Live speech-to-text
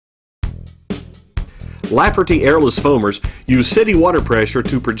Lafferty Airless Foamers use city water pressure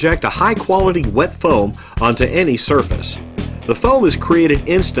to project a high-quality wet foam onto any surface. The foam is created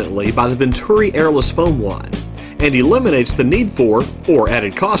instantly by the venturi-airless foam wand and eliminates the need for, or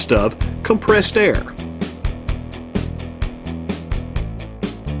added cost of, compressed air.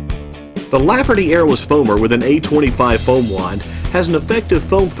 The Lafferty Airless Foamer with an A25 foam wand has an effective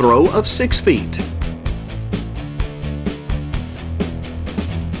foam throw of 6 feet.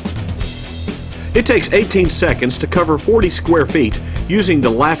 It takes 18 seconds to cover 40 square feet using the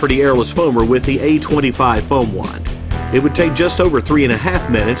Lafferty Airless Foamer with the A25 foam wand. It would take just over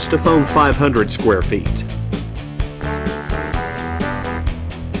 3.5 minutes to foam 500 square feet.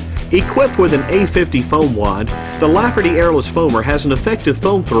 Equipped with an A50 foam wand, the Lafferty Airless Foamer has an effective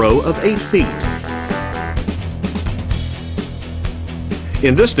foam throw of 8 feet.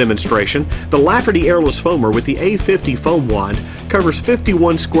 In this demonstration, the Lafferty Airless Foamer with the A50 foam wand covers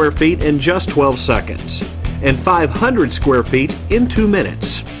 51 square feet in just 12 seconds and 500 square feet in 2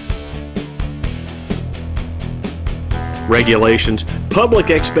 minutes. Regulations,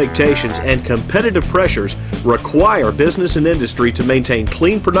 public expectations, and competitive pressures require business and industry to maintain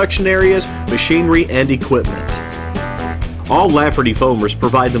clean production areas, machinery, and equipment. All Lafferty foamers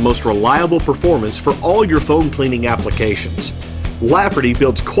provide the most reliable performance for all your foam cleaning applications. Lafferty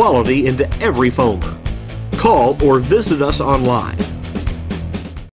builds quality into every foamer. Call or visit us online.